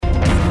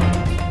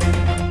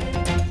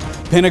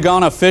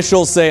Pentagon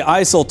officials say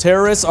ISIL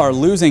terrorists are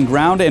losing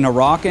ground in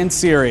Iraq and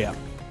Syria.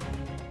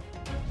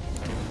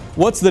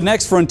 What's the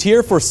next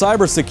frontier for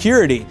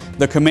cybersecurity?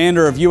 The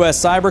commander of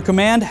U.S. Cyber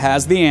Command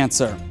has the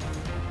answer.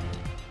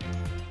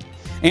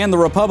 And the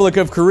Republic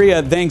of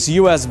Korea thanks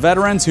U.S.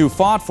 veterans who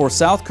fought for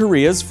South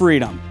Korea's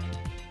freedom.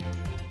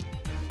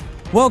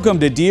 Welcome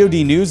to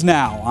DoD News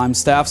Now. I'm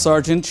Staff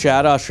Sergeant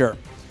Chad Usher.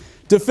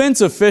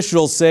 Defense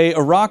officials say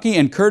Iraqi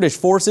and Kurdish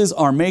forces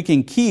are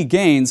making key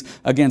gains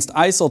against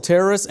ISIL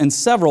terrorists in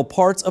several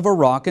parts of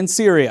Iraq and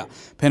Syria.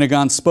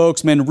 Pentagon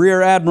spokesman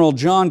Rear Admiral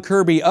John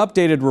Kirby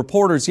updated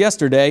reporters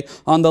yesterday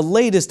on the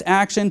latest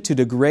action to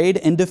degrade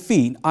and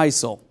defeat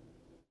ISIL.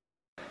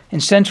 In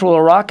central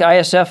Iraq,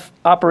 ISF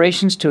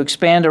operations to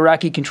expand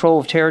Iraqi control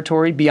of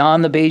territory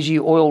beyond the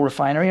Beiji oil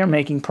refinery are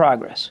making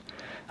progress.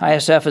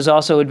 ISF is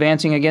also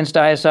advancing against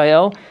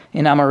ISIL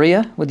in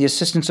Amaria with the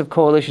assistance of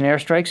coalition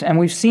airstrikes, and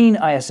we've seen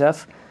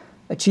ISF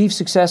achieve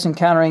success in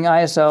countering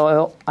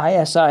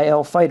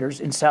ISIL fighters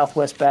in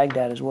southwest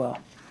Baghdad as well,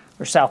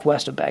 or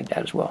southwest of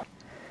Baghdad as well.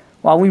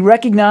 While we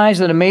recognize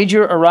that a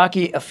major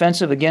Iraqi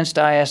offensive against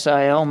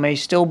ISIL may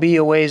still be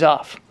a ways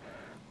off,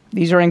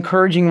 these are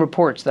encouraging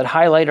reports that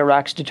highlight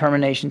Iraq's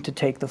determination to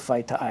take the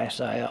fight to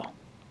ISIL.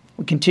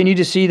 We continue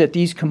to see that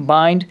these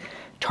combined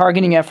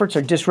targeting efforts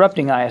are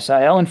disrupting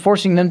ISIL and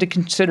forcing them to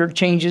consider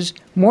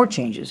more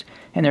changes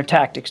in their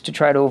tactics to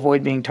try to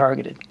avoid being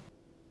targeted.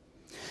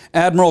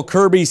 Admiral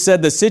Kirby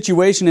said the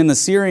situation in the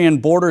Syrian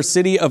border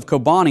city of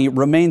Kobani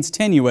remains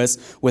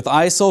tenuous, with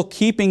ISIL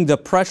keeping the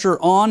pressure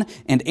on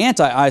and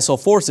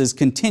anti-ISIL forces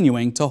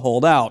continuing to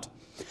hold out.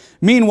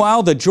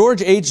 Meanwhile, the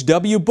George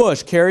H.W.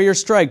 Bush Carrier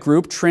Strike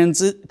Group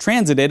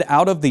transited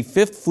out of the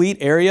 5th Fleet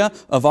area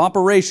of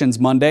operations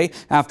Monday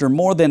after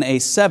more than a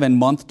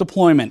 7-month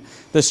deployment.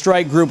 The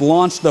strike group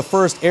launched the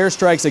first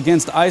airstrikes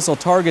against ISIL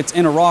targets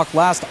in Iraq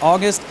last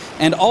August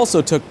and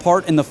also took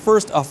part in the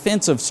first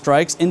offensive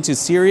strikes into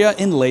Syria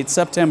in late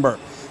September.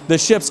 The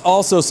ships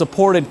also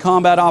supported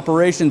combat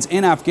operations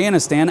in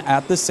Afghanistan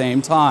at the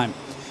same time.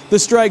 The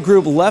strike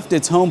group left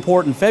its home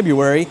port in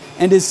February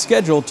and is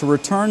scheduled to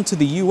return to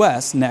the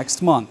U.S.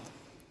 next month.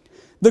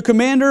 The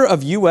commander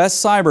of U.S.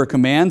 Cyber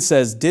Command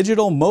says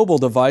digital mobile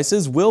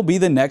devices will be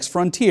the next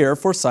frontier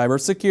for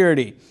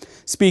cybersecurity.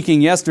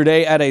 Speaking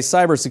yesterday at a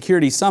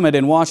cybersecurity summit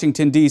in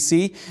Washington,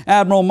 D.C.,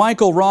 Admiral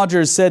Michael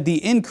Rogers said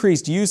the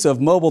increased use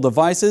of mobile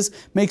devices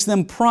makes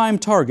them prime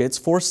targets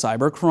for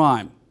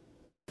cybercrime.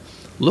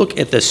 Look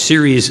at the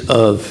series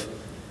of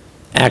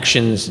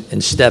actions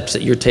and steps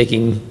that you're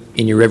taking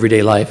in your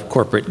everyday life,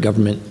 corporate,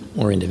 government,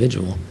 or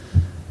individual,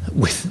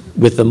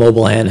 with the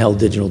mobile handheld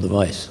digital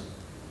device.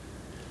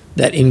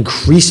 That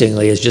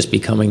increasingly is just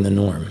becoming the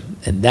norm.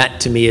 And that,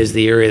 to me, is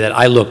the area that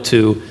I look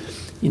to,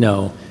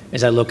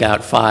 as I look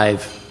out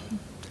 5,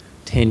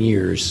 10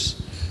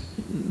 years,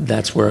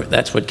 that's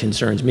what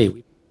concerns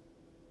me.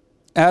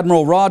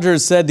 Admiral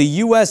Rogers said the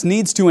U.S.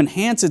 needs to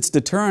enhance its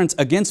deterrence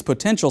against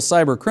potential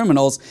cyber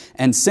criminals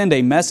and send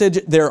a message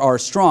there are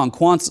strong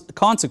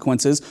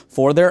consequences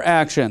for their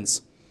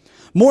actions.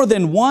 More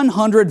than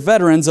 100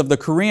 veterans of the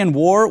Korean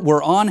War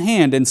were on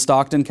hand in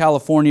Stockton,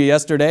 California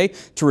yesterday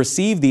to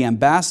receive the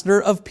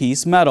Ambassador of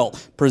Peace Medal,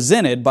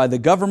 presented by the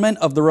government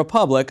of the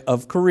Republic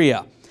of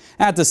Korea.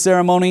 At the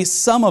ceremony,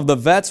 some of the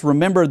vets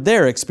remembered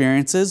their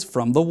experiences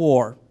from the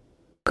war.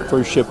 The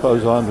first ship I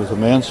was on was the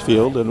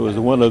Mansfield, and it was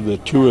one of the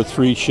 2 or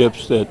 3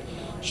 ships that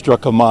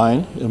struck a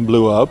mine and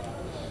blew up.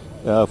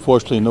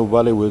 Fortunately,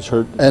 nobody was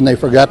hurt. And they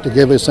forgot to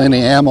give us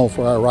any ammo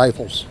for our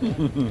rifles.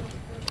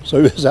 So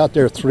we was out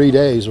there 3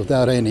 days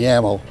without any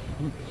ammo,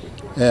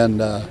 and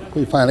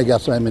we finally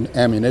got some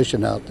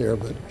ammunition out there,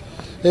 but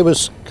it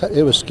was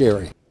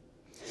scary.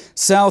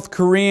 South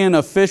Korean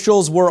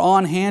officials were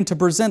on hand to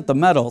present the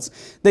medals.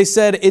 They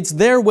said it's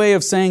their way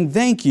of saying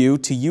thank you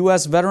to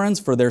U.S. veterans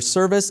for their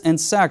service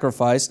and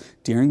sacrifice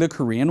during the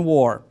Korean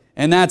War.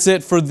 And that's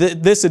it for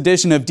this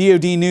edition of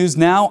DoD News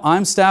Now.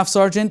 I'm Staff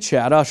Sergeant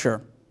Chad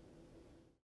Usher.